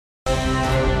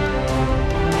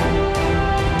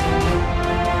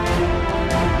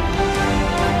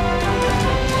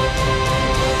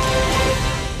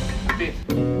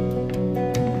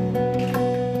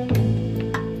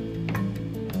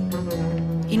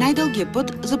най-дългия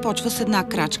път започва с една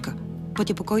крачка.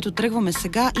 Пътя, по който тръгваме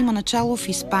сега, има начало в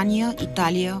Испания,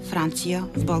 Италия, Франция,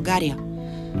 в България.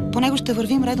 По него ще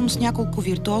вървим редом с няколко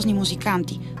виртуозни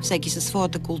музиканти, всеки със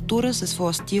своята култура, със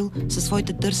своя стил, със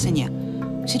своите търсения.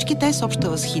 Всички те с обща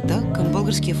възхита към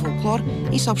българския фолклор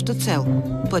и с обща цел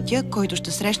 – пътя, който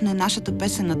ще срещне нашата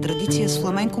песенна традиция с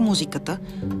фламенко музиката,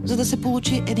 за да се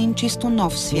получи един чисто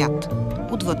нов свят,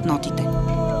 отвъд нотите.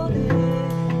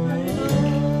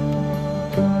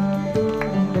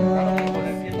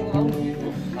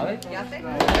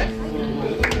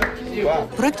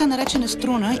 Проектът е наречен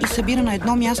Еструна и събира на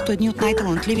едно място едни от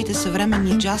най-талантливите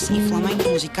съвременни джаз и фламенко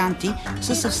музиканти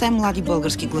с съвсем млади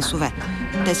български гласове.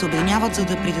 Те се обединяват, за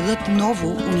да придадат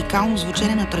ново, уникално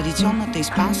звучене на традиционната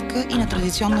испанска и на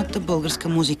традиционната българска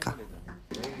музика.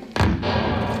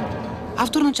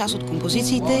 Автор на част от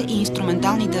композициите и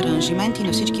инструменталните аранжименти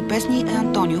на всички песни е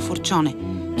Антонио Форчоне,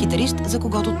 китарист, за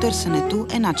когото търсенето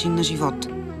е начин на живот.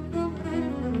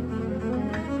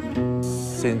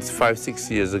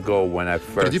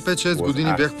 Преди 5-6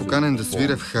 години бях поканен да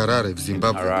свиря в Хараре, в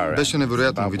Зимбабве. Беше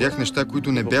невероятно. Видях неща,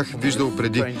 които не бях виждал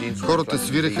преди. Хората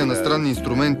свиреха на странни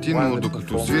инструменти, но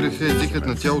докато свиреха, езикът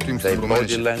на тялото им се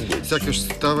променяше. Сякаш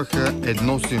ставаха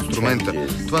едно с инструмента.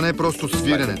 Това не е просто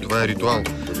свирене, това е ритуал.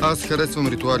 Аз харесвам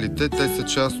ритуалите, те са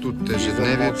част от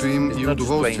ежедневието им и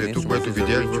удоволствието, което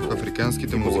видях в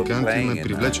африканските музиканти, ме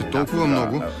привлече толкова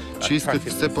много, че исках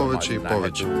все повече и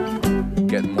повече.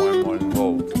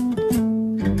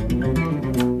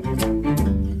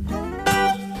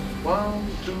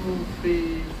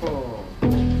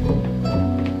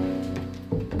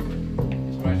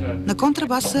 На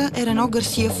контрабаса е Рено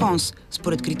Гарсия Фонс.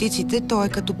 Според критиците той е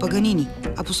като Паганини,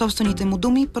 а по собствените му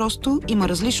думи просто има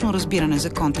различно разбиране за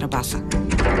контрабаса.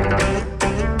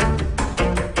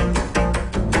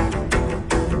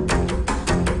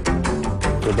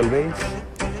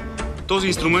 Този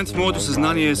инструмент в моето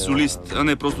съзнание е солист, а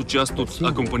не просто част от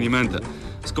акомпанимента.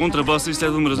 С контрабаса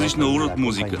изследвам различна урод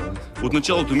музика. От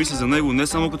началото мисля за него не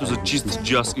само като за чист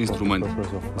джаз инструмент.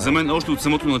 За мен още от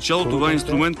самото начало това е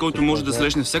инструмент, който може да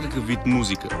срещне всякакъв вид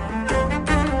музика.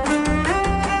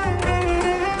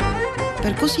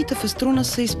 Перкусиите в Еструна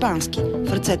са испански,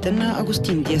 в ръцете на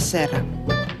Агустин Диасера.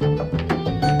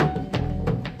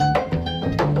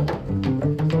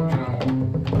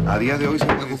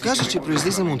 Ако кажа, че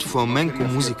произлизам от фламенко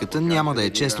музиката, няма да е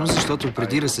честно, защото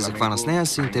преди да се захвана с нея,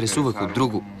 се интересувах от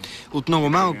друго. От много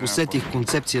малък усетих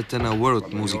концепцията на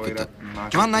world музиката.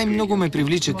 Това най-много ме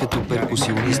привлича като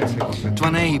перкусионист.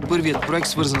 Това не е и първият проект,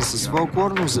 свързан с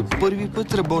фолклор, но за първи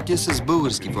път работя с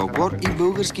български фолклор и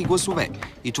български гласове.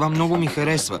 И това много ми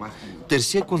харесва.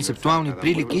 Търся концептуални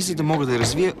прилики, за да мога да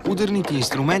развия ударните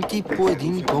инструменти по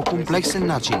един по-комплексен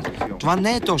начин. Това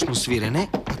не е точно свирене,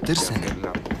 а търсене.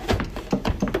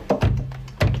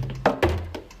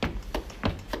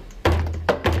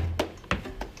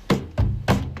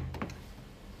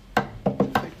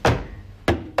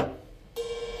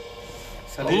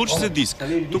 Получи се диск,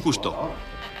 току-що.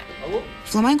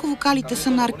 Фламенко вокалите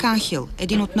са на Арканхел,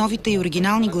 един от новите и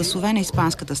оригинални гласове на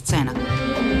испанската сцена.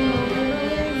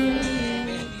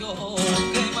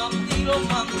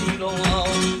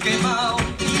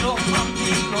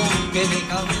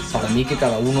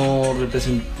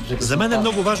 За мен е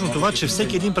много важно това, че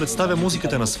всеки един представя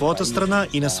музиката на своята страна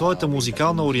и на своята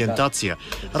музикална ориентация.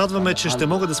 Радваме, че ще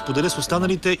мога да споделя с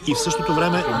останалите и в същото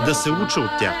време да се уча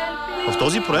от тях. В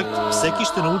този проект всеки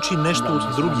ще научи нещо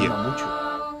от другия.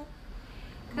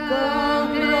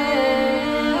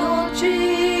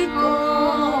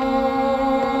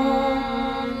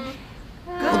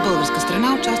 От българска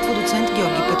страна участва доцент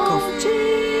Георги Петков.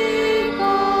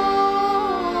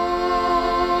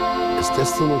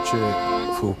 Естествено, че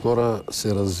фолклора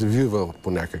се развива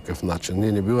по някакъв начин.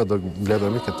 Ние не бива да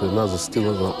гледаме като една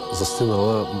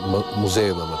застинала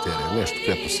музейна материя. Нещо,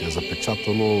 което си е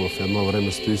запечатано, в едно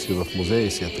време стои си в музея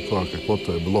и си е такова,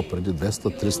 каквото е било преди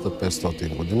 200, 300,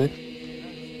 500 години.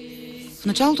 В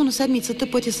началото на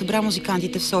седмицата пътя събра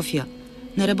музикантите в София.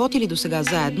 Не работили до сега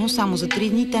заедно, само за 3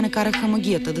 дни те накараха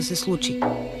магията да се случи.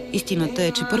 Истината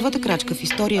е, че първата крачка в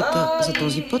историята за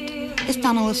този път е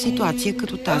станала в ситуация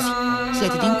като тази,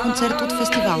 след един концерт от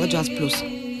фестивала Джаз Плюс.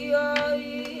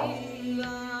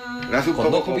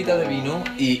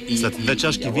 След 2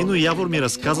 чашки вино Явор ми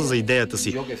разказа за идеята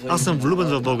си. Аз съм влюбен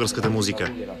в българската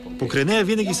музика. Покрай нея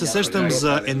винаги се сещам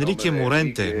за Енрике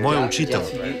Моренте, моя учител.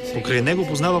 Покрай него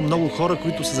познавам много хора,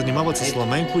 които се занимават с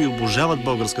фламенко и обожават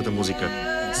българската музика.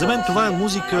 За мен това е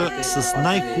музика с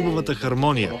най-хубавата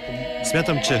хармония.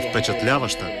 Смятам, че е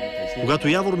впечатляваща. Когато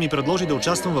Явор ми предложи да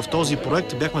участвам в този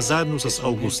проект, бяхме заедно с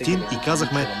Августин и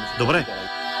казахме: добре.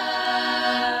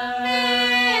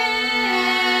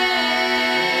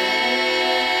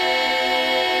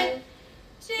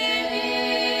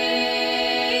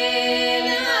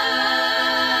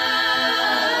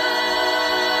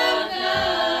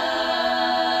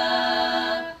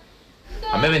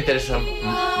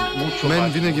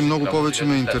 Мен винаги много повече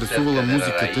ме интересувала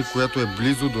музиката, която е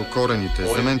близо до корените.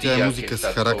 За мен тя е музика с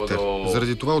характер.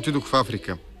 Заради това отидох в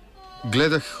Африка.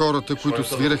 Гледах хората, които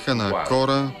свираха на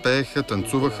кора, пееха,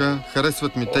 танцуваха.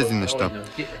 Харесват ми тези неща.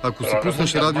 Ако си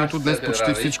пуснеш радиото, днес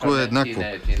почти всичко е еднакво.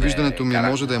 Виждането ми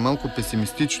може да е малко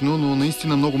песимистично, но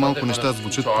наистина много малко неща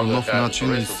звучат по нов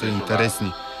начин и са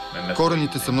интересни.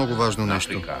 Корените са много важно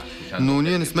нещо. Но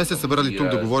ние не сме се събрали тук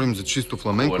да говорим за чисто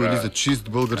фламенко или за чист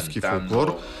български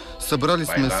фолклор. Събрали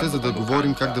сме се, за да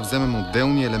говорим как да вземем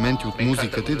отделни елементи от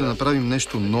музиката и да направим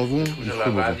нещо ново и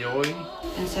хубаво.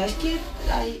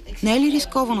 Не е ли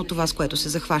рисковано това, с което се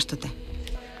захващате?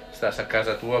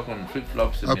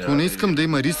 Ако не искам да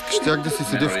има риск, щях да си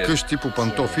седя вкъщи по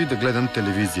пантофи и да гледам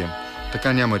телевизия.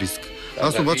 Така няма риск.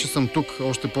 Аз обаче съм тук,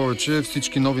 още повече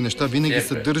всички нови неща винаги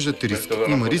съдържат риск.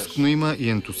 Има риск, но има и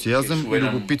ентусиазъм и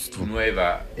любопитство.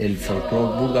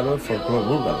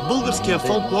 Българският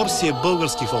фолклор си е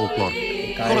български фолклор.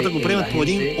 Хората го приемат по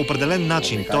един определен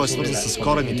начин, той е свързан с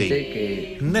корените им.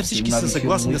 Не всички са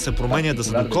съгласни да се променя, да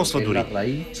се докосва дори.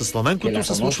 С фламенкото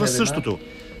се случва същото.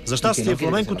 За щастие,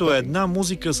 фламенкото е една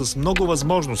музика с много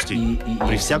възможности.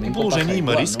 При всяко положение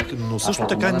има риск, но също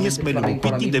така ние сме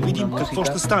любопитни да видим какво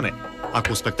ще стане.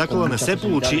 Ако спектакъла не се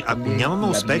получи, ако нямаме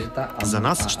успех, за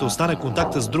нас ще остане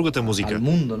контакта с другата музика.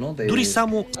 Дори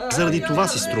само заради това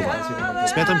си струва.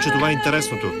 Смятам, че това е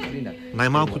интересното.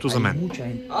 Най-малкото за мен.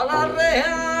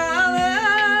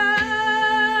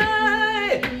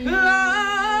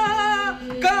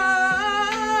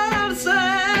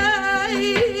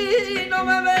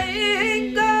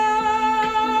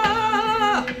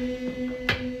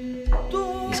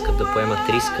 Искат да поемат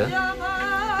риска,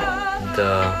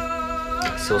 да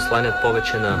се осланят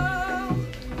повече на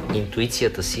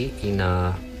интуицията си и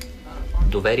на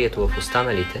доверието в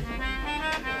останалите,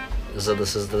 за да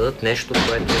създадат нещо,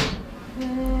 което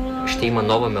ще има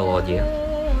нова мелодия,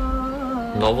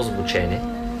 ново звучене.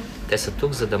 Те са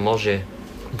тук, за да може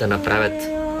да направят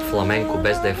фламенко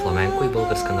без да е фламенко и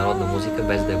българска народна музика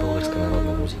без да е българска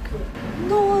народна музика.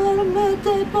 Да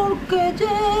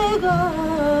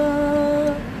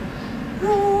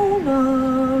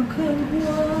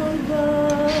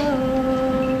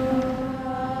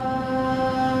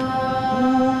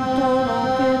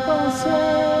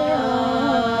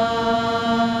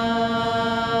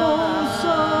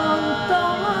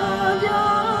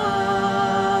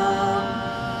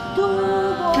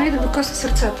докосва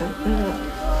сърцата на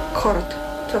хората.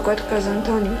 Това, което каза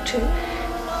Антонио, че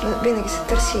винаги се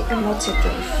търси емоцията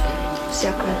в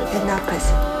всяка една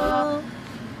песен.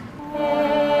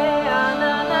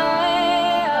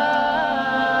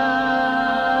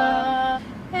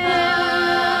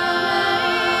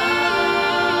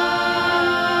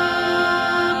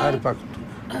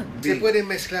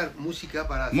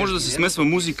 Може да се смесва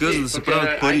музика, за да се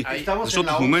правят пари,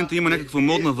 защото в момента има някаква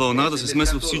модна вълна да се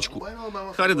смесва всичко.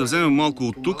 Хайде да вземем малко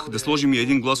от тук, да сложим и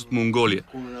един глас от Монголия.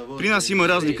 При нас има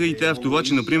разлика и тя е в това,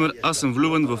 че, например, аз съм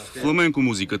влюбен в фламенко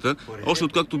музиката, още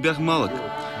откакто бях малък.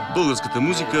 Българската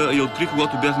музика я открих,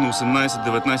 когато бях на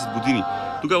 18-19 години.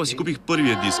 Тогава си купих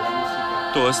първия диск.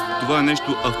 Тоест, това е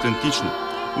нещо автентично.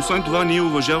 Освен това, ние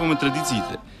уважаваме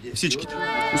традициите. Всичките.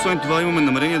 Освен това, имаме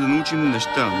намерение да научим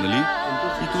неща, нали?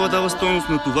 И това дава стойност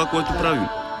на това, което правим.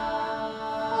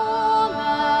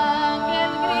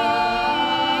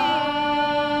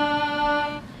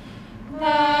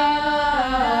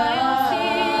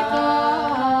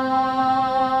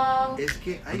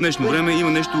 В днешно време има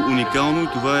нещо уникално и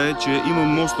това е, че има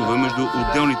мостове между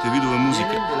отделните видове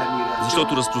музика.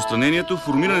 Защото разпространението,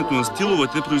 формирането на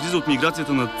стиловете произлиза от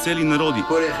миграцията на цели народи.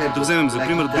 Да вземем за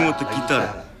пример думата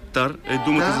китара. Тар е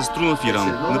думата за струна в Иран,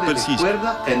 на персийски.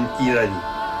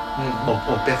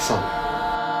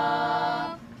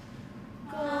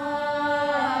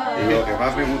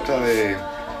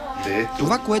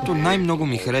 Това, което най-много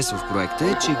ми харесва в проекта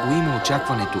е, че го има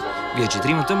очакването. Вие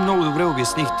четиримата много добре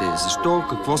обяснихте защо,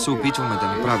 какво се опитваме да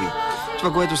направим.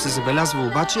 Това, което се забелязва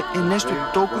обаче, е нещо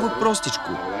толкова простичко,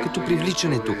 като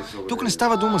привличането. Тук не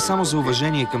става дума само за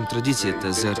уважение към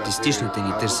традицията, за артистичните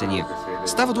ни търсения.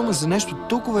 Става дума за нещо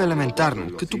толкова елементарно,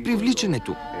 като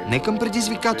привличането. Не към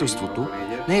предизвикателството,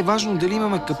 не е важно дали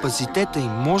имаме капацитета и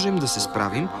можем да се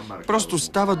справим, просто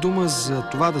става дума за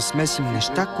това да смесим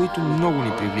неща, които много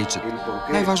ни привличат.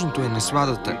 Най-важното е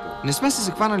насладата. Не сме се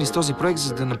захванали с този проект,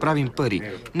 за да направим пари.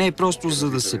 Не е просто за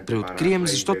да се преоткрием,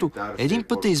 защото един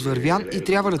път е извървян и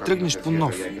трябва да тръгнеш по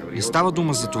нов. Не става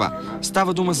дума за това.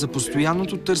 Става дума за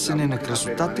постоянното търсене на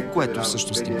красотата, което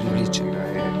всъщност ни привлича.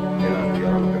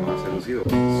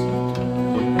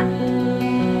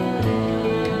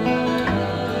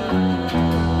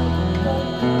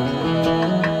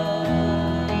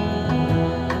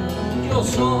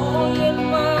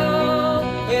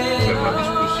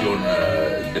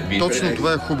 Точно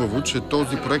това е хубаво, че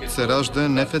този проект се ражда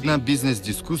не в една бизнес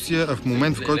дискусия, а в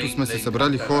момент, в който сме се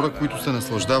събрали хора, които се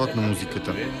наслаждават на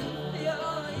музиката.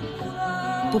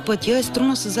 По пътя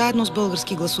Еструна са заедно с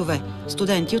български гласове,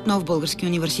 студенти от Нов български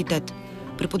университет.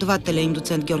 Преподавателя им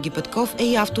доцент Георги Петков е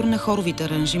и автор на хоровите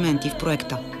аранжименти в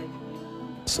проекта.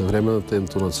 Съвременната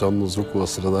интонационно-звукова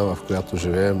среда, в която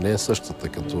живеем, не е същата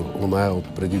като оная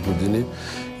от преди години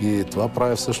и това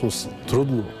прави всъщност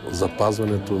трудно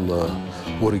запазването на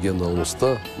оригиналността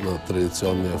на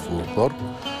традиционния фолклор.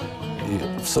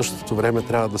 И в същото време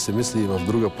трябва да се мисли и в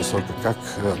друга посока, как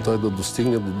той да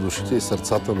достигне до душите и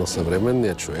сърцата на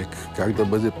съвременния човек, как да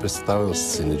бъде представен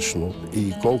сценично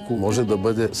и колко може да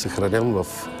бъде съхранен в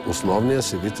основния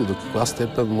си вид и до каква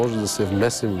степен може да се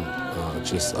вмесим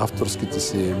чрез авторските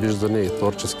си виждания и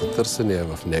творчески търсения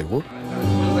в него.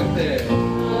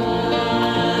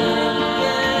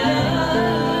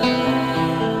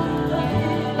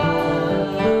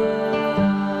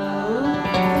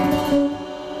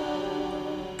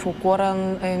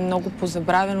 Фолклора е много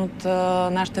позабравен от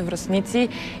нашите връстници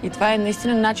и това е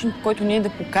наистина начин, по който ние да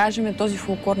покажем този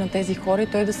фолклор на тези хора и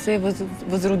той да се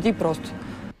възроди просто.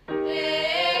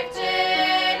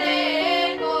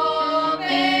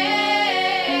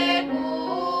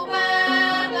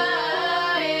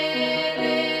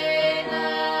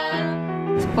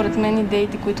 Според мен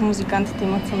идеите, които музикантите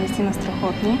имат, са наистина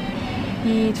страхотни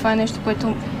и това е нещо,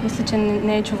 което мисля, че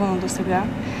не е чувано до сега.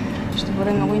 Ще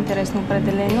бъде много интересно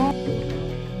определено.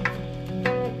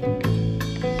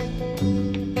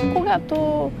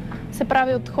 Когато се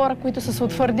прави от хора, които са се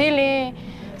утвърдили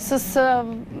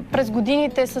през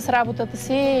годините с работата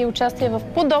си и участие в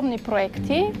подобни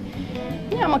проекти,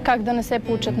 няма как да не се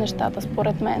получат нещата,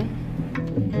 според мен.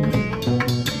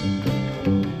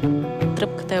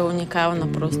 Тръпката е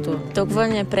уникална просто. Толкова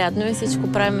ни е приятно и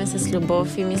всичко правиме с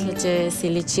любов и мисля, че си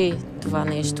личи това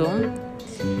нещо.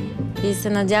 И се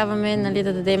надяваме, нали,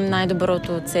 да дадем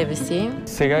най-доброто от себе си.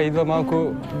 Сега идва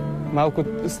малко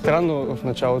странно в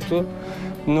началото,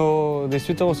 но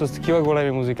действително с такива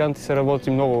големи музиканти се работи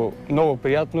много, много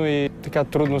приятно и така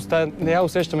трудността не я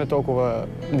усещаме толкова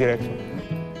директно.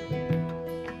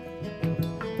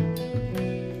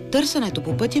 Търсенето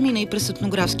по пътя мина и през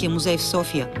Етнографския музей в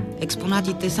София.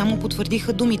 Експонатите само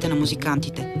потвърдиха думите на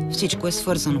музикантите. Всичко е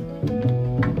свързано.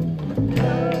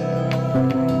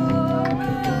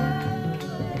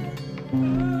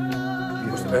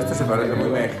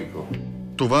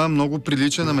 Това много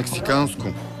прилича на мексиканско.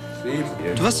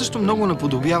 Това също много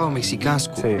наподобява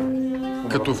мексиканско.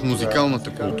 Като в музикалната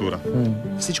култура.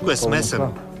 Всичко е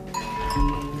смесено.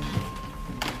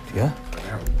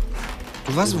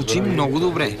 Това звучи много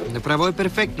добре. Направо е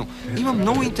перфектно. Има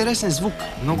много интересен звук.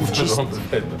 Много чист.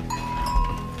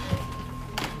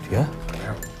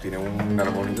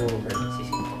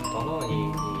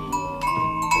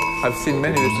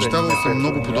 Посещавал съм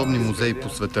много подобни музеи по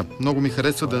света. Много ми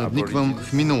харесва да надниквам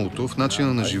в миналото, в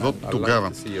начина на живот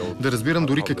тогава. Да разбирам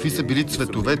дори какви са били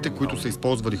цветовете, които са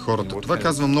използвали хората. Това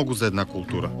казва много за една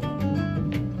култура.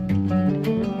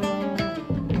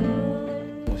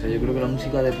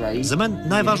 За мен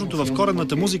най-важното в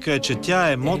коренната музика е, че тя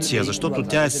е емоция, защото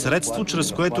тя е средство,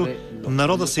 чрез което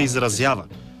народа се изразява.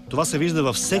 Това се вижда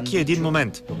във всеки един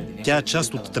момент. Тя е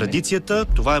част от традицията,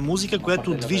 това е музика,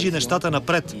 която движи нещата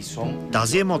напред.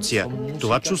 Тази емоция,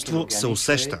 това чувство се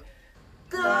усеща.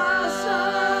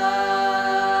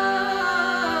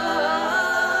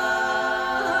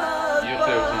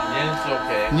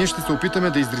 Ние ще се опитаме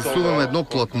да изрисуваме едно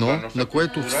платно, на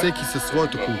което всеки със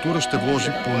своята култура ще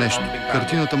вложи по нещо.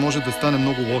 Картината може да стане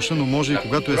много лоша, но може и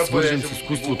когато я свържем с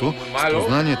изкуството, с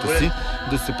познанията си,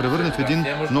 да се превърне в един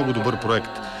много добър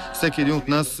проект. Всеки един от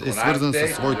нас е свързан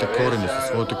със своите корени, със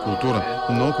своята култура.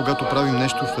 Но когато правим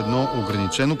нещо в едно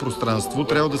ограничено пространство,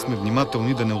 трябва да сме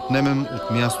внимателни да не отнемем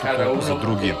от мястото за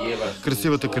другия.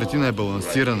 Красивата картина е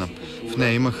балансирана. В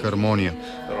нея има хармония.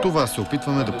 Това се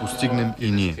опитваме да постигнем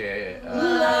и ние.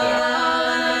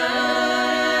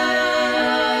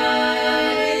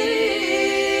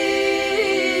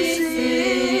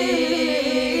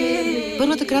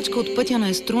 Първата крачка от пътя на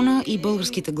Еструна и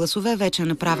българските гласове вече е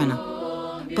направена.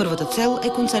 Първата цел е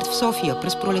концерт в София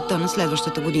през пролета на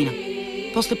следващата година.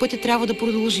 После пътя трябва да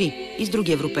продължи и с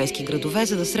други европейски градове,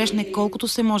 за да срещне колкото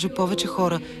се може повече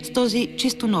хора с този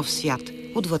чисто нов свят,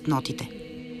 отвъд нотите.